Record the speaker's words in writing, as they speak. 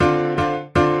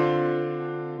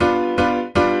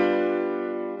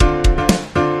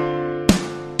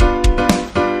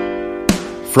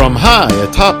From high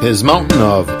atop his mountain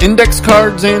of index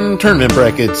cards and tournament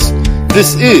brackets,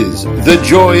 this is The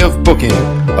Joy of Booking,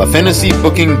 a fantasy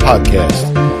booking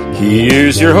podcast.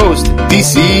 Here's your host,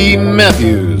 DC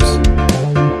Matthews.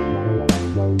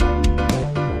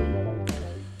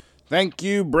 Thank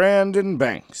you, Brandon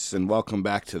Banks, and welcome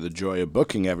back to The Joy of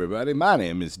Booking, everybody. My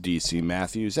name is DC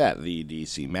Matthews at the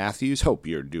DC Matthews. Hope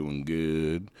you're doing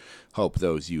good. Hope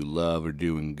those you love are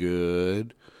doing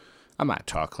good. I might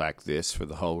talk like this for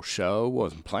the whole show.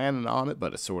 Wasn't planning on it,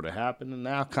 but it sort of happened, and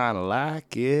now kind of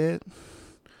like it.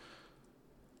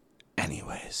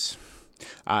 Anyways,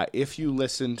 if you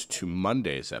listened to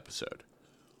Monday's episode,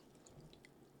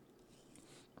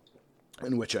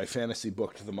 in which I fantasy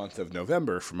booked the month of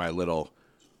November for my little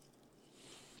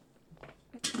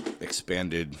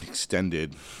extended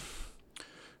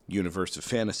universe of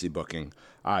fantasy booking,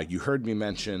 you heard me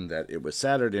mention that it was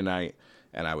Saturday night,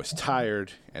 and I was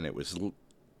tired, and it was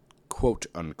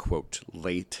quote-unquote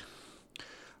late.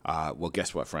 Well,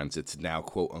 guess what, friends? It's now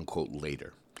quote-unquote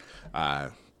later.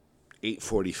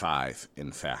 8:45,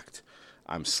 in fact.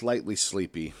 I'm slightly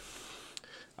sleepy.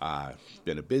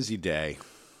 Been a busy day.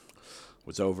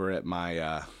 Was over at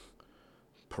my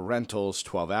parentals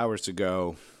 12 hours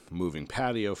ago, moving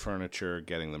patio furniture,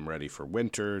 getting them ready for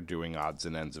winter, doing odds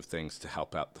and ends of things to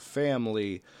help out the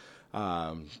family,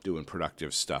 doing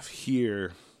productive stuff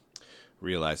here.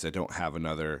 Realized I don't have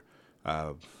another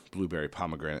blueberry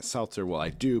pomegranate seltzer. Well, I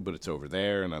do, but it's over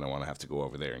there, and I don't want to have to go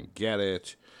over there and get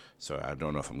it. So I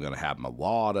don't know if I'm going to have my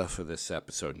water for this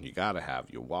episode, and you got to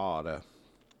have your water.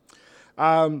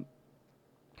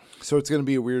 So it's going to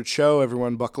be a weird show.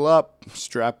 Everyone buckle up,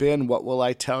 strap in. What will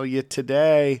I tell you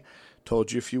today?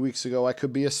 Told you a few weeks ago I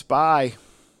could be a spy.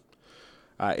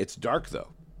 It's dark, though,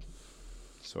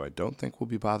 so I don't think we'll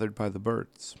be bothered by the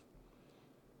birds.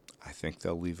 I think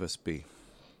they'll leave us be.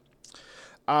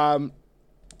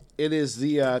 It is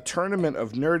the Tournament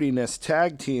of Nerdiness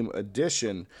Tag Team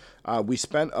Edition. We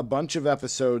spent a bunch of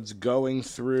episodes going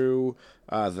through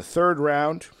the third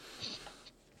round,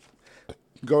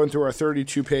 going through our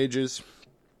 32 pages.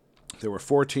 There were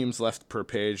 4 teams left per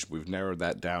page. We've narrowed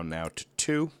that down now to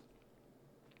 2.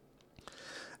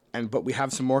 But we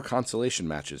have some more consolation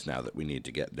matches now that we need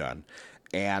to get done.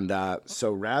 And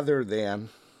so rather than,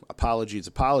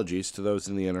 apologies to those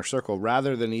in the inner circle,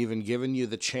 rather than even giving you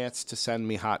the chance to send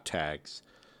me hot tags,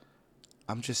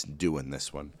 I'm just doing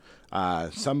this one.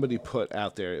 Somebody put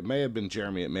out there, it may have been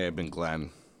Jeremy, it may have been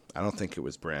Glenn. I don't think it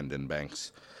was Brandon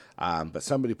Banks. But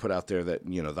somebody put out there that,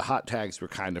 the hot tags were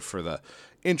kind of for the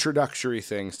introductory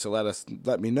things to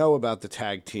let me know about the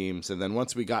tag teams. And then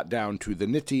once we got down to the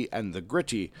nitty and the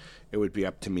gritty, it would be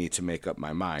up to me to make up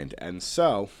my mind. And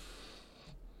so,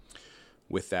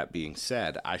 with that being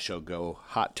said, I shall go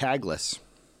hot tagless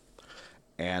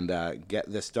and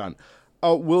get this done.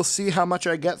 Oh, we'll see how much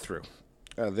I get through.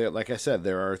 Like I said,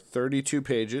 there are 32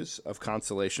 pages of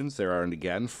consolations. There are,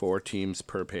 again, 4 teams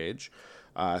per page.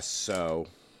 So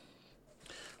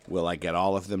will I get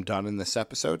all of them done in this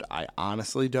episode? I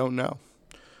honestly don't know.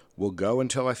 We'll go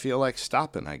until I feel like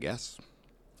stopping, I guess.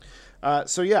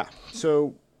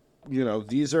 So,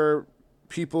 these are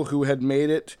people who had made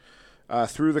it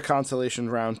through the consolation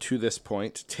round to this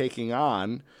point, taking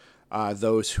on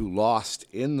those who lost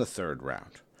in the third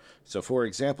round. So, for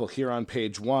example, here on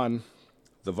page 1,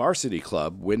 the Varsity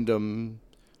Club, Williams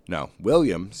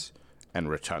and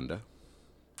Rotunda.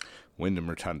 Wyndham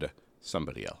Rotunda,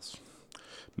 somebody else.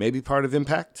 Maybe part of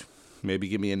Impact. Maybe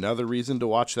give me another reason to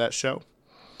watch that show.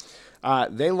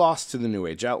 They lost to the New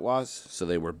Age Outlaws, so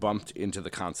they were bumped into the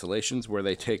consolations where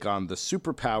they take on the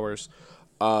superpowers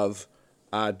of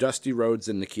Dusty Rhodes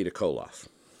and Nikita Koloff.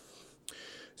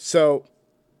 So,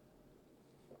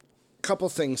 a couple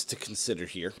things to consider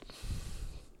here.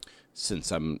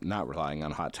 Since I'm not relying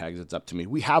on hot tags, it's up to me.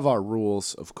 We have our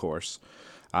rules, of course.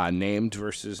 Named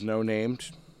versus no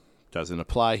named doesn't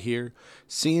apply here.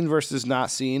 Seen versus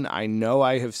not seen. I know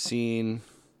I have seen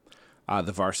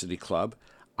the Varsity Club.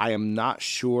 I am not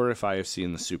sure if I have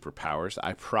seen the Superpowers.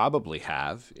 I probably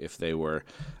have, if they were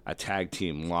a tag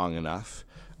team long enough.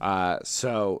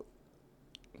 So,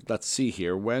 let's see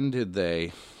here. When did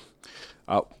they...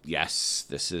 Oh, yes,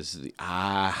 this is the...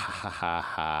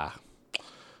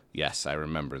 Yes, I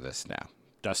remember this now.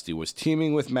 Dusty was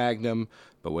teaming with Magnum,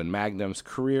 but when Magnum's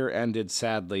career ended,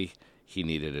 sadly, he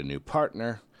needed a new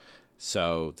partner.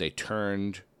 So they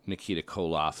turned Nikita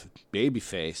Koloff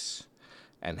babyface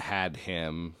and had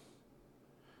him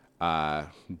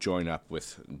join up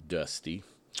with Dusty.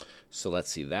 So let's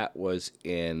see, that was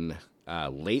in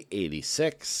late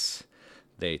 86.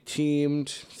 They teamed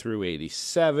through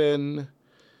 87,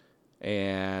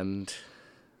 and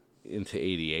into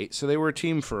 88. So they were a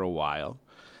team for a while.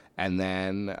 And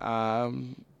then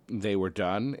they were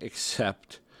done,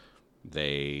 except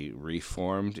they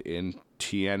reformed in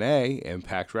TNA,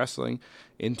 Impact Wrestling,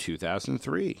 in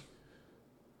 2003.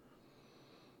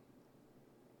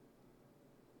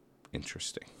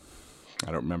 Interesting. I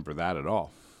don't remember that at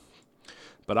all.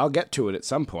 But I'll get to it at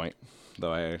some point,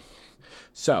 though.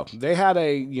 So they had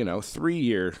a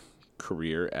 3-year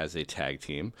career as a tag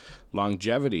team.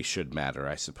 Longevity should matter,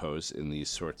 I suppose, in these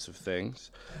sorts of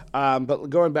things. But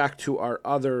going back to our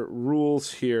other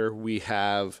rules here, we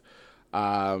have.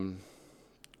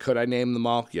 Could I name them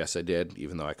all? Yes, I did,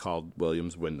 even though I called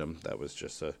Williams Wyndham. That was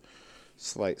just a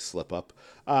slight slip up.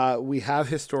 We have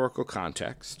historical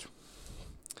context.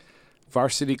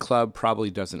 Varsity Club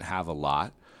probably doesn't have a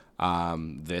lot.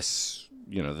 The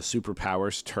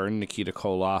Superpowers turned Nikita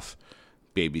Koloff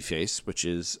babyface, which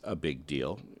is a big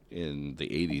deal in the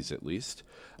 80s at least.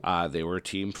 They were a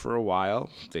team for a while.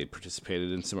 They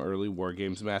participated in some early War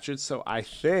Games matches. So I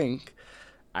think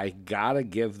I gotta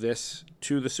give this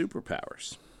to the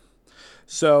Superpowers.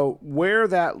 So where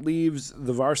that leaves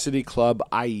the Varsity Club,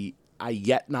 I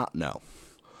yet not know.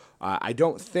 I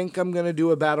don't think I'm going to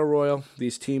do a Battle Royal.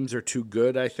 These teams are too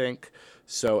good, I think.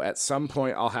 So at some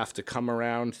point, I'll have to come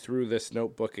around through this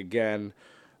notebook again,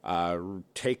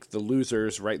 take the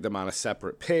losers, write them on a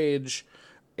separate page,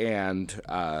 and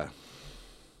have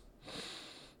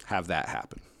that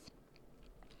happen.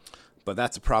 But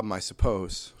that's a problem, I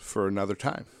suppose, for another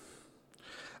time.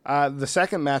 The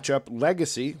second matchup,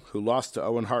 Legacy, who lost to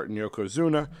Owen Hart and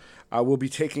Yokozuna, will be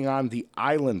taking on the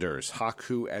Islanders,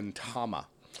 Haku and Tama.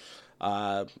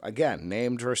 Again,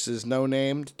 named versus no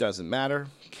named, doesn't matter.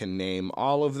 Can name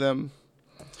all of them.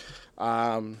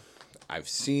 I've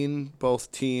seen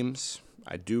both teams.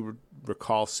 I do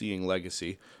recall seeing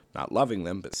Legacy. Not loving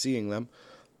them, but seeing them.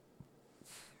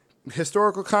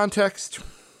 Historical context.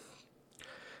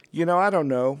 I don't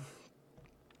know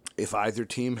if either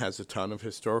team has a ton of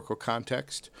historical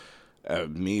context.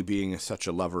 Me being such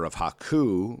a lover of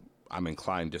Haku, I'm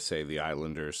inclined to say the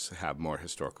Islanders have more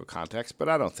historical context, but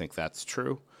I don't think that's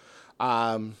true.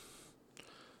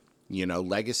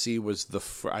 Legacy was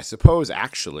I suppose,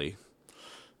 actually,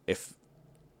 if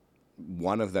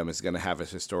one of them is going to have a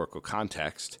historical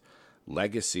context,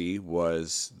 Legacy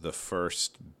was the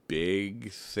first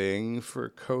big thing for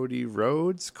Cody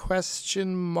Rhodes, ?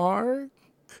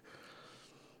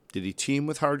 Did he team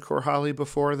with Hardcore Holly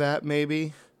before that,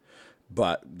 maybe?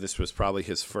 But this was probably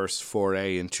his first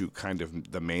foray into kind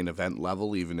of the main event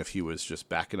level, even if he was just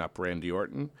backing up Randy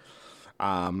Orton.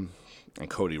 And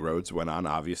Cody Rhodes went on,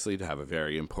 obviously, to have a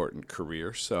very important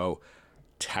career. So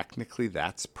technically,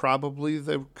 that's probably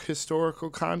the historical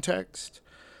context.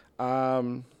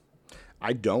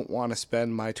 I don't want to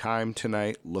spend my time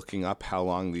tonight looking up how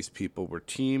long these people were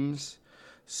teams.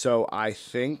 So I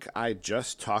think I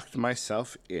just talked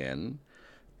myself in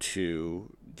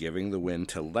to giving the win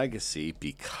to Legacy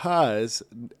because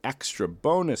extra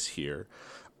bonus here.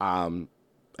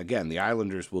 Again, the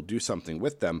Islanders will do something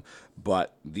with them,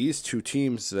 but these two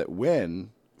teams that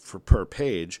win for per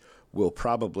page will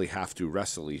probably have to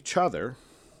wrestle each other.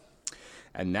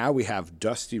 And now we have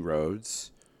Dusty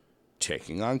Rhodes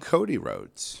taking on Cody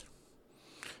Rhodes.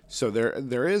 So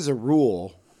there is a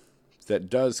rule that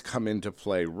does come into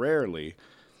play rarely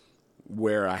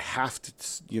where I have to,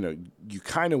 you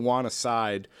kind of want to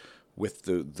side with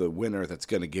the winner that's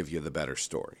going to give you the better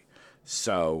story.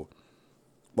 So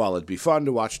while it'd be fun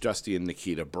to watch Dusty and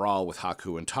Nikita brawl with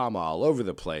Haku and Tama all over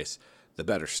the place, the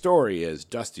better story is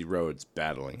Dusty Rhodes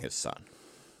battling his son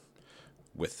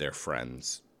with their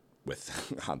friends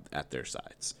at their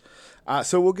sides.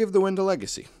 So we'll give the win to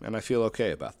Legacy, and I feel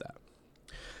okay about that.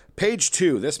 Page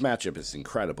 2, this matchup is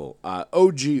incredible.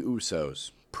 OG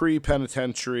Usos,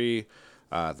 pre-penitentiary,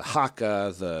 the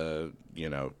haka, the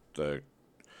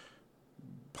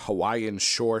Hawaiian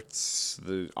shorts,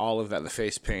 all of that, the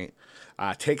face paint,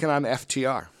 taking on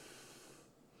FTR.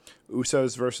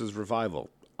 Usos versus Revival,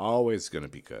 always going to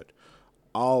be good.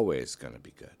 Always going to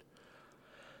be good.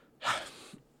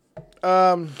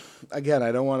 Again,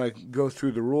 I don't want to go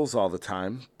through the rules all the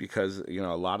time because, a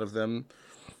lot of them,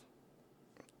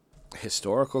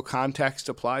 historical context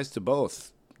applies to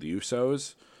both. The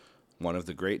Usos, one of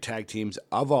the great tag teams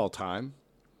of all time.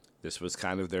 This was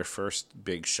kind of their first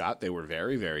big shot. They were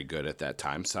very, very good at that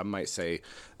time. Some might say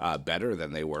better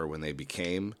than they were when they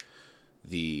became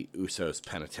the Usos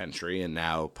Penitentiary and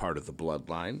now part of the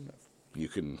Bloodline. You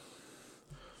can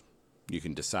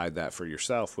decide that for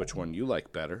yourself, which one you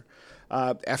like better.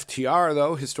 FTR,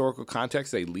 though, historical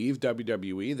context, they leave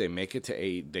WWE. They make it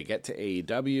they get to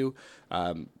AEW.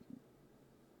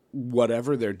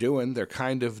 whatever they're doing, they're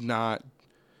kind of not.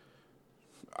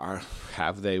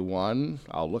 Have they won?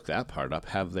 I'll look that part up.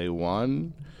 Have they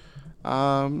won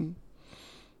the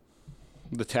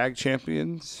tag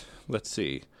champions? Let's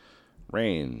see.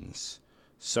 Reigns,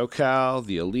 SoCal,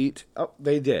 the Elite. Oh,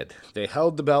 they did. They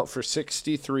held the belt for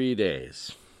 63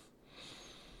 days.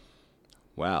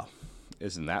 Wow,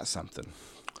 isn't that something?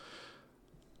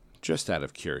 Just out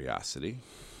of curiosity,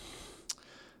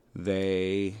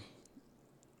 they,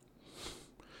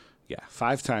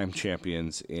 5-time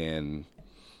champions in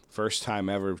first time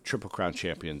ever Triple Crown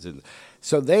champions. And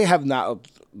so they have not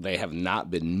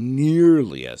been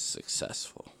nearly as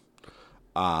successful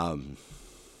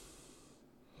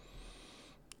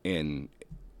in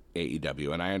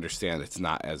AEW. And I understand it's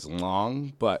not as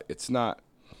long, but it's not,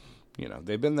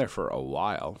 they've been there for a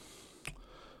while.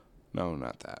 No,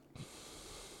 not that.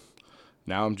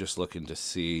 Now I'm just looking to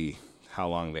see how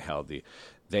long they held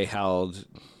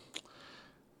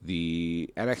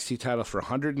the NXT title for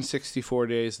 164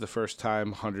 days the first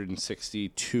time,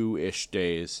 162-ish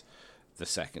days the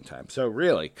second time. So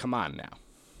really, come on now.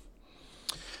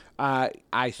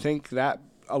 I think that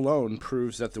alone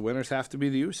proves that the winners have to be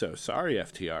the Usos. Sorry,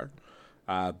 FTR.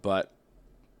 But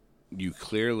you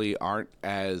clearly aren't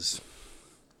as...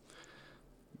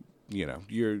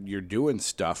 you're doing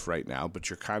stuff right now, but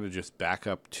you're kind of just back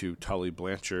up to Tully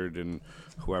Blanchard and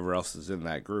whoever else is in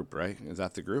that group, right? Is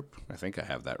that the group? I think I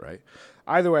have that right.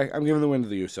 Either way, I'm giving the win to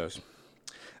the Usos.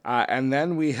 And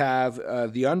then we have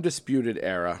the Undisputed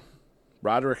Era,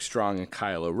 Roderick Strong and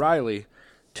Kyle O'Reilly,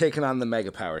 taking on the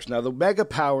Mega Powers. Now, the Mega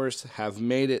Powers have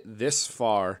made it this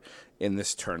far in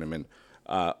this tournament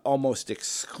almost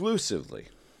exclusively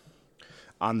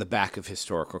on the back of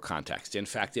historical context. In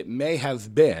fact, it may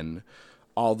have been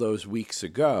all those weeks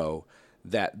ago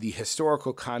that the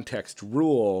historical context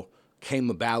rule came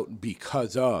about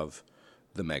because of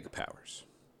the Mega Powers.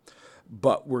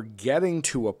 But we're getting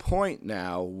to a point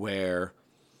now where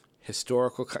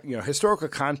historical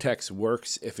context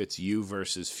works if it's you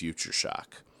versus Future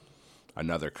Shock,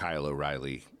 another Kyle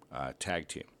O'Reilly tag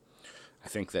team. I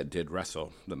think that did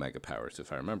wrestle the Mega Powers,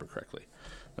 if I remember correctly.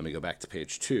 Let me go back to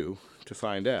page 2 to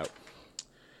find out.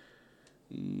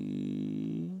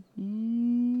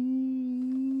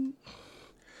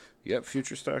 Yep,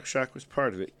 Future Shock was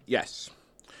part of it. Yes.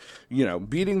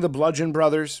 Beating the Bludgeon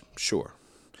Brothers, sure.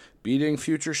 Beating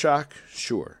Future Shock,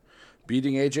 sure.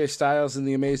 Beating AJ Styles in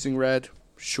the Amazing Red,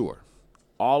 sure.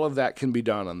 All of that can be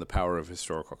done on the power of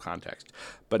historical context.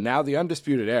 But now the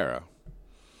Undisputed Era,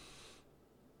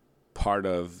 part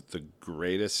of the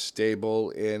greatest stable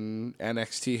in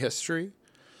NXT history.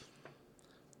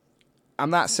 I'm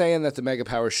not saying that the Mega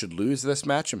Powers should lose this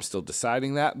match. I'm still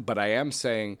deciding that. But I am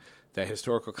saying that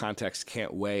historical context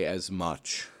can't weigh as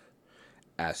much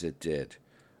as it did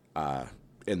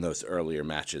in those earlier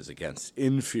matches against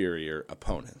inferior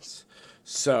opponents.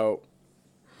 So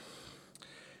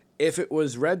if it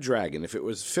was Red Dragon, if it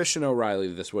was Fish and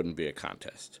O'Reilly, this wouldn't be a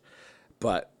contest.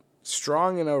 But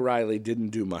Strong and O'Reilly didn't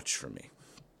do much for me.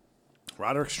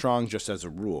 Roderick Strong, just as a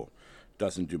rule,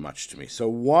 doesn't do much to me. So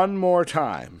one more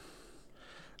time,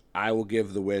 I will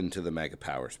give the win to the Mega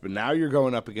Powers. But now you're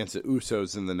going up against the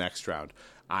Usos in the next round.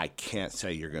 I can't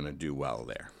say you're going to do well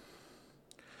there.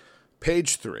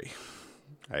 Page 3.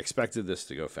 I expected this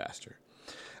to go faster.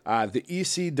 The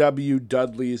ECW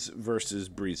Dudleys versus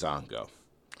Breezango.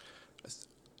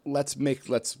 Let's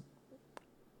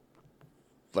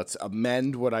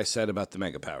amend what I said about the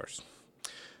Mega Powers.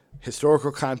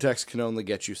 Historical context can only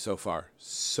get you so far.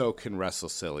 So can Wrestle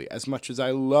Silly. As much as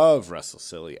I love Wrestle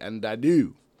Silly, and I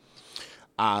do.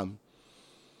 And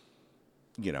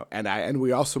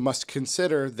we also must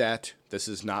consider that this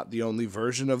is not the only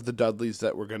version of the Dudleys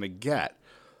that we're going to get.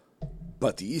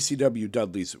 But the ECW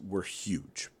Dudleys were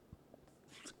huge.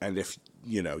 And if,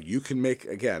 you can make,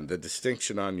 again, the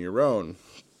distinction on your own,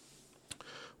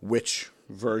 which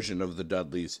version of the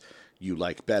Dudleys you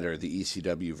like better, the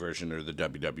ECW version or the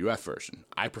WWF version.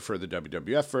 I prefer the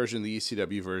WWF version, the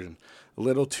ECW version, a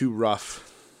little too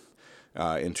rough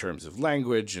in terms of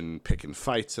language and picking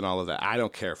fights and all of that. I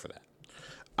don't care for that.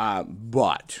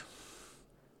 But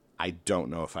I don't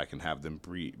know if I can have them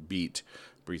beat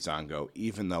Breezango,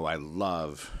 even though I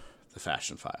love the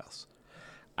Fashion Files.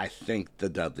 I think the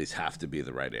Dudleys have to be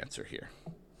the right answer here.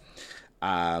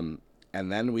 And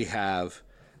then we have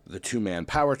the two-man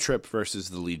Power Trip versus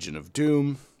the Legion of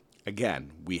Doom.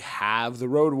 Again, we have the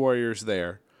Road Warriors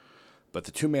there, but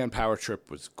the two-man Power Trip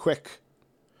was quick.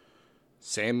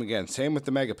 Same with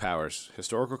the Mega Powers.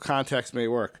 Historical context may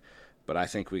work, but I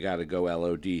think we got to go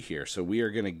LOD here. So we are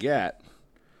going to get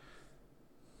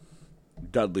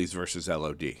Dudleys versus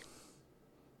LOD.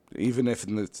 Even if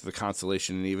it's the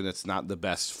consolation, and even if it's not the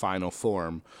best final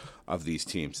form of these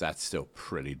teams, that's still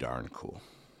pretty darn cool.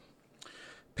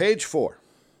 Page 4.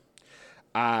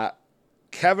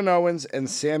 Kevin Owens and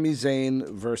Sami Zayn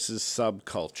versus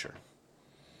Subculture.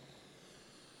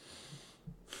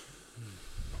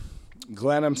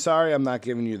 Glenn, I'm sorry I'm not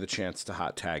giving you the chance to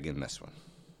hot tag in this one.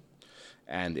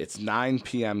 And it's 9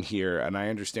 p.m. here, and I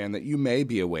understand that you may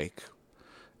be awake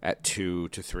at 2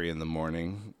 to 3 in the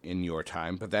morning in your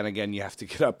time. But then again, you have to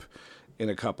get up in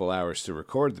a couple hours to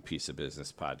record the Piece of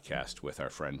Business podcast with our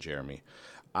friend Jeremy.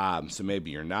 So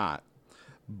maybe you're not.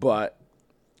 But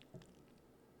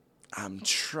I'm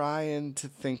trying to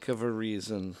think of a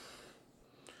reason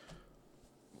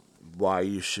why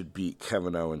you should beat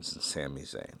Kevin Owens and Sami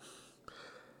Zayn.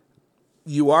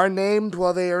 You are named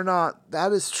while they are not.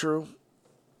 That is true.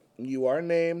 You are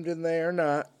named and they are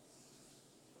not.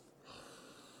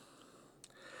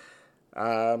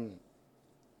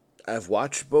 I've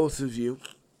watched both of you,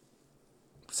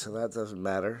 so that doesn't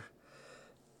matter.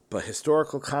 But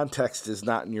historical context is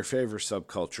not in your favor,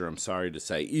 Subculture, I'm sorry to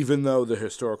say. Even though the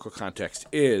historical context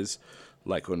is,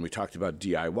 like when we talked about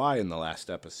DIY in the last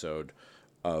episode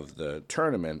of the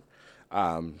tournament,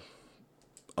 a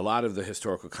lot of the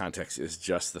historical context is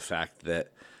just the fact that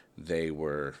they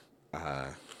were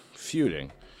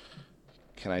feuding.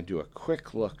 Can I do a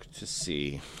quick look to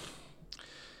see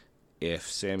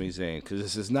if Sami Zayn, because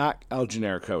this is not El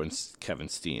Generico and Kevin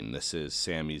Steen, this is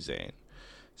Sami Zayn.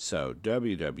 So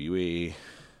WWE,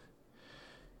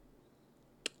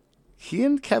 he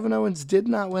and Kevin Owens did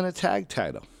not win a tag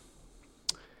title.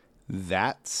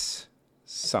 That's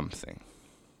something.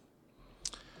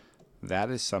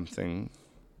 That is something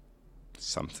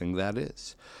that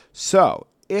is. So,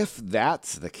 if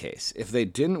that's the case, if they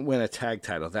didn't win a tag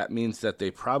title, that means that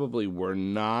they probably were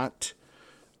not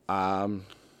a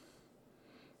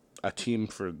team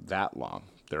for that long.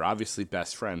 They're obviously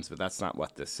best friends, but that's not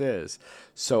what this is.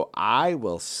 So I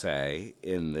will say,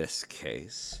 in this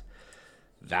case,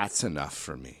 that's enough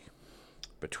for me.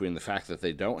 Between the fact that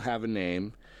they don't have a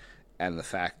name and the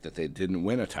fact that they didn't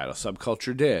win a title.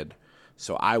 Subculture did.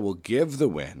 So I will give the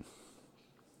win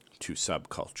to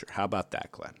Subculture. How about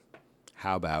that, Glenn?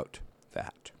 How about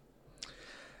that?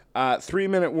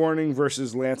 3-minute warning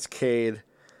versus Lance Cade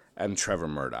and Trevor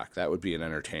Murdoch. That would be an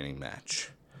entertaining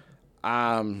match.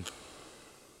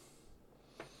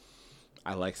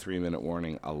 I like 3-minute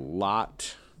warning a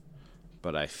lot,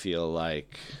 but I feel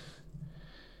like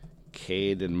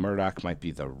Cade and Murdoch might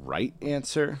be the right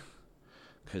answer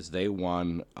because they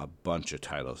won a bunch of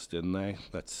titles, didn't they?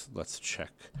 Let's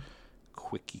check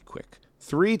quick.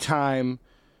 3-time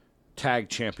tag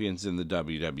champions in the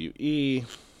WWE.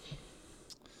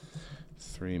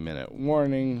 3-minute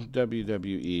warning,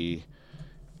 WWE.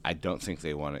 I don't think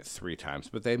they won it 3 times,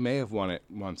 but they may have won it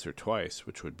once or twice,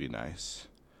 which would be nice.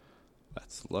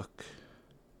 Let's look.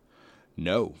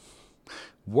 No.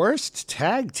 Worst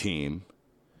tag team?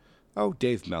 Oh,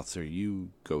 Dave Meltzer,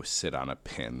 you go sit on a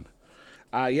pin.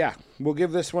 Yeah, we'll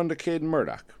give this one to Cade and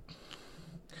Murdoch.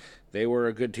 They were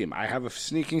a good team. I have a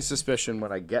sneaking suspicion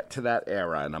when I get to that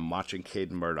era and I'm watching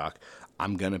Cade and Murdoch,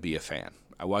 I'm going to be a fan.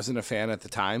 I wasn't a fan at the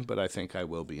time, but I think I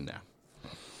will be now.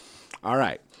 All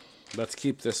right. Let's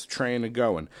keep this train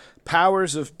going.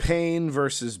 Powers of Pain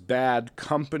versus Bad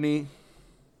Company.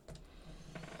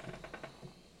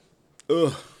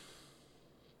 Ugh.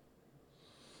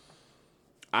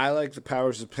 I like the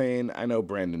Powers of Pain. I know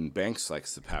Brandon Banks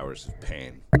likes the Powers of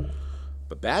Pain.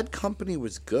 But Bad Company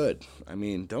was good. I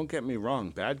mean, don't get me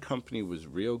wrong. Bad Company was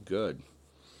real good.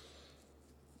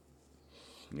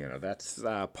 You know, that's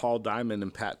Paul Diamond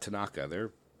and Pat Tanaka.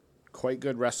 They're quite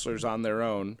good wrestlers on their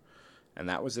own. And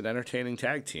that was an entertaining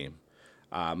tag team.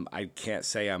 I can't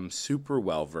say I'm super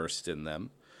well-versed in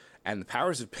them. And the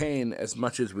Powers of Pain, as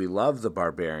much as we love the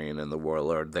Barbarian and the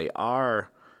Warlord, they are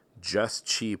just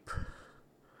cheap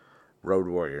Road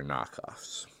Warrior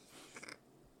knockoffs.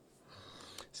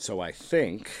 So I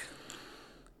think,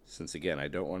 since again, I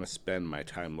don't want to spend my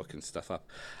time looking stuff up,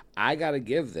 I got to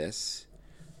give this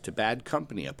to Bad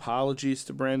Company. Apologies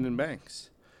to Brandon Banks.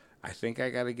 I think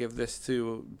I got to give this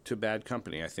to Bad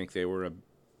Company. I think they were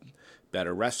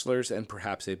better wrestlers and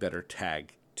perhaps a better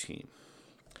tag team.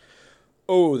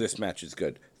 Oh, this match is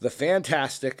good. The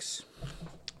Fantastics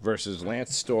versus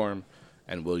Lance Storm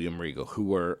and William Regal, who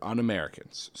were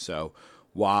un-Americans. So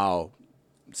while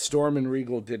Storm and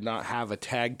Regal did not have a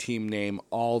tag team name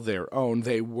all their own,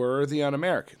 they were the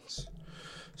un-Americans.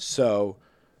 So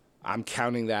I'm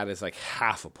counting that as like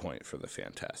half a point for the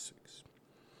Fantastics.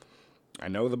 I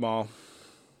know them all.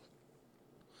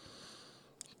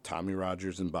 Tommy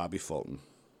Rogers and Bobby Fulton.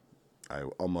 I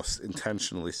almost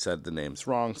intentionally said the names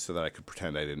wrong so that I could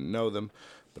pretend I didn't know them,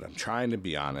 but I'm trying to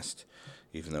be honest,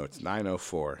 even though it's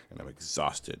 9:04 and I'm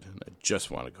exhausted and I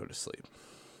just want to go to sleep.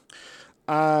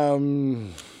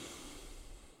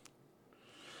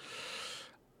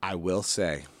 I will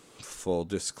say, full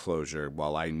disclosure,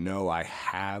 while I know I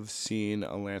have seen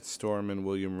a Lance Storm and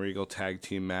William Regal tag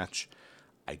team match,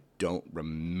 I don't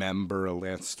remember a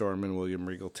Lance Storm and William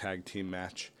Regal tag team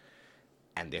match.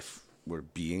 And if we're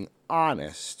being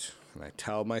honest, and I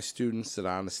tell my students that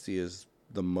honesty is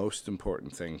the most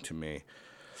important thing to me,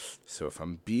 so if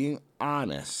I'm being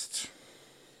honest,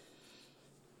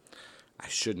 I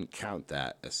shouldn't count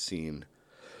that as seen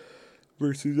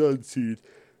versus unseen.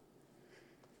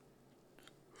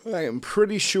 I am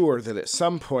pretty sure that at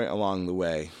some point along the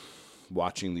way,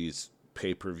 watching these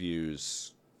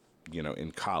pay-per-views,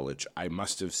 in college, I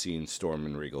must have seen Storm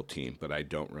and Regal team, but I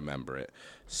don't remember it.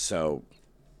 So,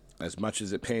 as much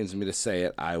as it pains me to say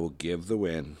it, I will give the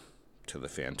win to the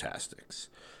Fantastics.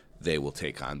 They will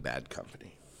take on Bad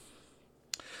Company.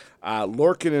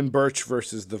 Lorcan and Birch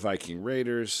versus the Viking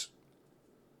Raiders.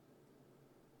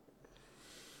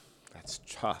 That's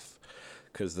tough,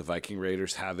 because the Viking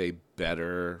Raiders have a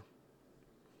better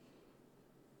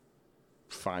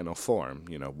final form.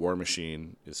 War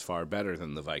Machine is far better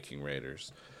than the Viking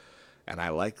Raiders. And I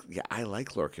like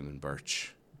Lorcan and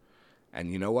Birch.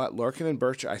 And you know what? Lorcan and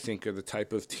Birch, I think, are the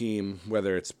type of team,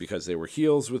 whether it's because they were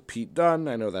heels with Pete Dunne,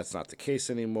 I know that's not the case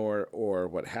anymore, or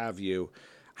what have you,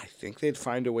 I think they'd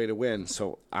find a way to win.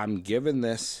 So I'm giving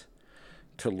this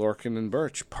to Lorcan and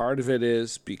Birch. Part of it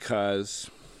is because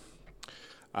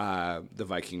the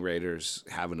Viking Raiders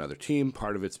have another team.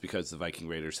 Part of it's because the Viking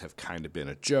Raiders have kind of been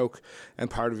a joke. And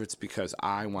part of it's because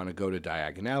I want to go to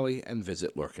Diagon Alley and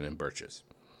visit Lorcan and Birch's.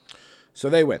 So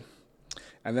they win.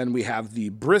 And then we have the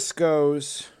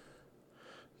Briscoes.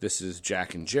 This is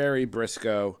Jack and Jerry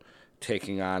Briscoe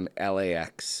taking on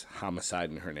LAX,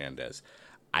 Homicide and Hernandez.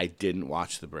 I didn't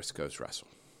watch the Briscoes wrestle.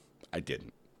 I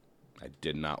did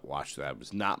not watch that. It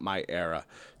was not my era.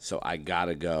 So I got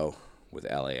to go with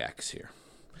LAX here.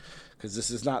 Because this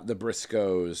is not the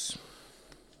Briscoes.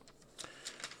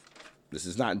 This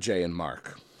is not Jay and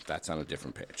Mark. That's on a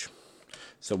different page.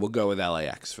 So we'll go with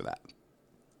LAX for that.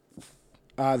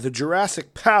 The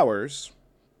Jurassic Powers,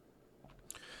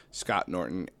 Scott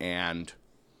Norton and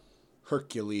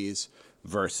Hercules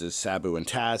versus Sabu and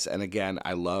Taz. And again,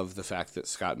 I love the fact that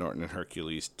Scott Norton and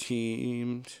Hercules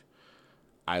teamed.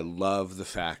 I love the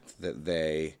fact that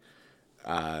they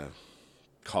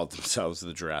called themselves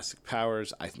the Jurassic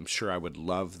Powers. I'm sure I would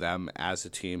love them as a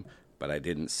team, but I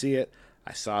didn't see it.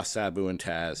 I saw Sabu and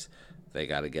Taz. They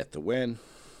got to get the win.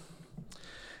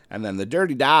 And then the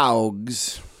Dirty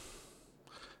Dogs.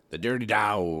 The Dirty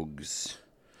Dogs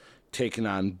taking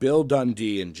on Bill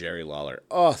Dundee and Jerry Lawler.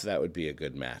 Oh, that would be a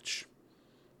good match.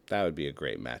 That would be a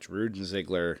great match. Rude and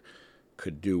Ziggler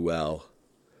could do well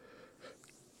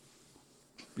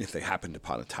if they happened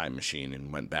upon a time machine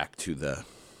and went back to the,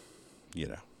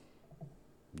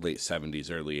 late 70s,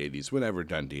 early 80s, whenever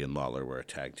Dundee and Lawler were a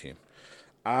tag team.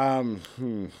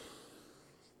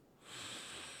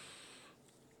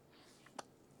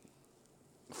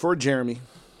 For Jeremy,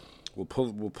 we'll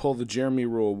pull the Jeremy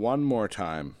rule one more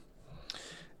time,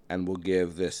 and we'll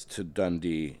give this to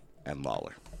Dundee and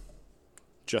Lawler,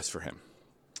 just for him.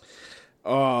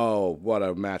 Oh, what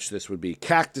a match this would be.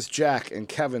 Cactus Jack and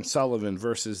Kevin Sullivan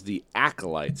versus the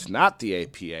Acolytes, not the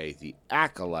APA, the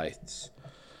Acolytes.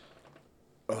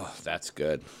 Oh, that's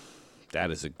good.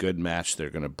 That is a good match. They're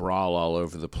going to brawl all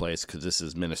over the place because this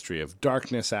is Ministry of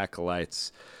Darkness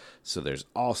Acolytes. So there's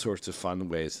all sorts of fun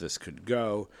ways this could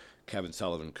go. Kevin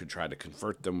Sullivan could try to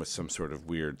convert them with some sort of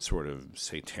weird sort of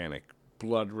satanic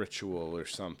blood ritual or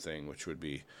something, which would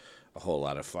be a whole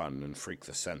lot of fun and freak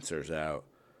the censors out.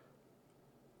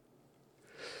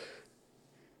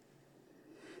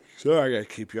 Sorry, I gotta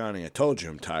keep yawning. I told you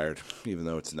I'm tired, even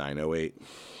though it's 9:08.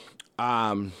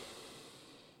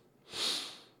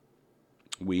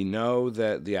 We know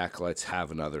that the Acolytes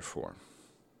have another form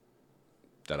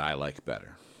that I like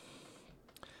better.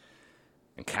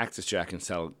 And Cactus Jack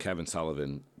and Kevin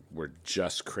Sullivan were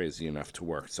just crazy enough to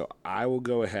work. So I will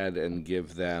go ahead and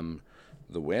give them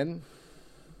the win.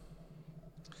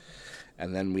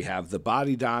 And then we have the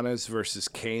Body Donnas versus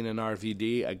Kane and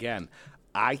RVD. Again,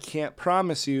 I can't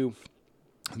promise you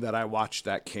that I watched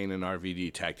that Kane and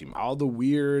RVD tag team. All the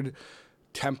weird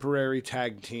temporary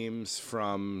tag teams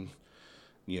from,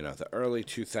 the early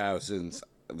 2000s,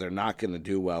 they're not going to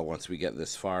do well once we get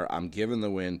this far. I'm giving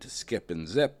the win to Skip and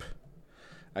Zip.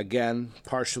 Again,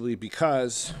 partially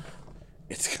because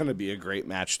it's going to be a great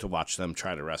match to watch them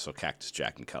try to wrestle Cactus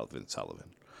Jack and Kevin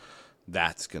Sullivan.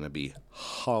 That's going to be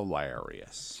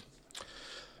hilarious.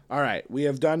 All right, we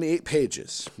have done 8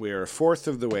 pages. We are a fourth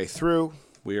of the way through.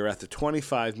 We are at the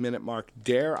 25-minute mark.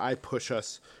 Dare I push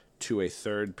us to a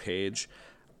third page?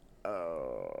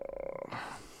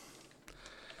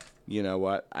 You know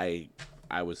what? I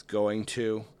was going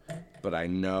to, but I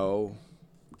know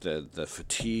the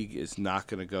fatigue is not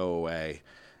going to go away,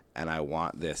 and I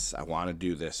want to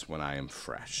do this when I am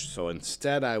fresh. So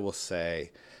instead, I will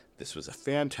say this was a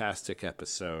fantastic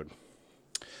episode.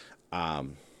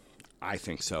 I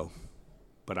think so,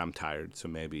 but I'm tired, so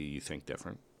maybe you think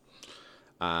different.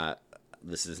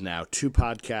 This is now 2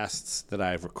 podcasts that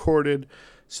I've recorded,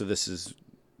 so this is,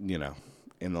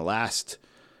 in the last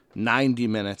 90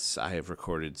 minutes, I have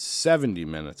recorded 70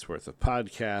 minutes worth of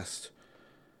podcast.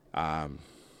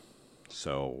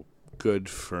 So good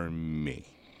for me.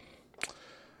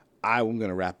 I'm going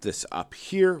to wrap this up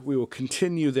here. We will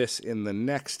continue this in the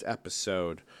next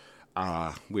episode.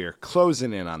 We are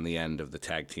closing in on the end of the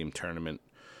tag team tournament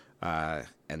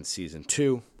and season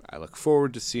 2. I look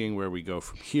forward to seeing where we go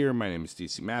from here. My name is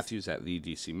DC Matthews at the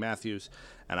DC Matthews,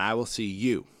 and I will see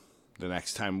you the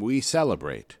next time we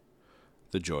celebrate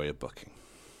the joy of booking.